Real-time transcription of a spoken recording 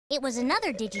It was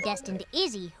another Digidestined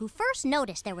Izzy who first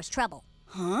noticed there was trouble.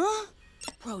 Huh?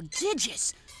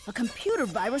 Prodigious! A computer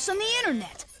virus on the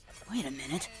internet! Wait a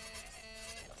minute.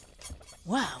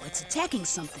 Wow, it's attacking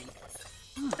something.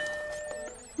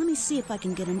 Let me see if I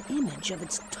can get an image of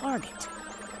its target.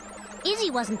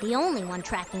 Izzy wasn't the only one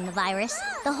tracking the virus.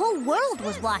 The whole world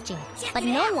was watching, but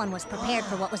no one was prepared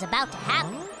for what was about to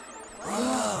happen.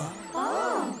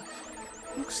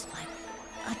 Looks like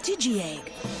a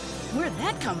Digi-egg. Where'd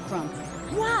that come from?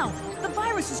 Wow! The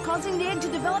virus is causing the egg to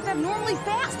develop abnormally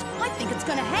fast. I think it's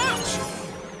gonna hatch.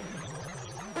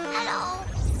 Hello!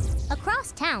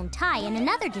 Across town, Ty and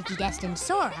another Digidestined,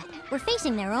 Sora, were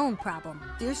facing their own problem.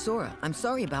 Dear Sora, I'm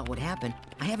sorry about what happened.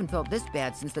 I haven't felt this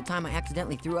bad since the time I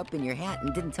accidentally threw up in your hat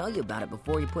and didn't tell you about it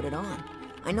before you put it on.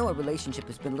 I know our relationship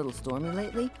has been a little stormy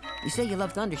lately. You say you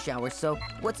love thunder showers, so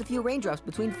what's a few raindrops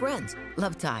between friends?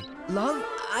 Love, Ty. Love?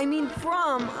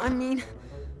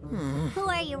 Who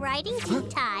are you writing to,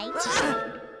 Ty?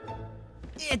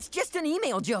 It's just an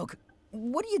email joke.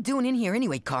 What are you doing in here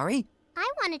anyway, Kari?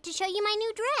 I wanted to show you my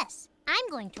new dress. I'm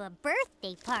going to a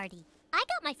birthday party. I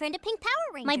got my friend a pink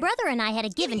Power Ranger. My brother and I had a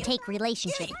give-and-take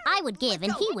relationship. I would give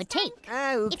and he would take.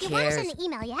 Who If you cares? want to send an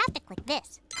email, you have to click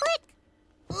this.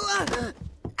 Click!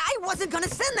 I wasn't gonna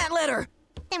send that letter!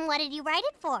 Then what did you write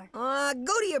it for?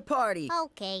 Go to your party.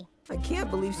 Okay. I can't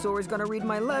believe Sora's gonna read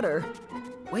my letter.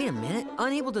 Wait a minute,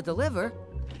 unable to deliver?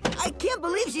 I can't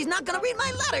believe she's not gonna read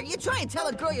my letter! You try and tell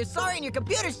a girl you're sorry and your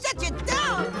computer shuts you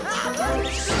down!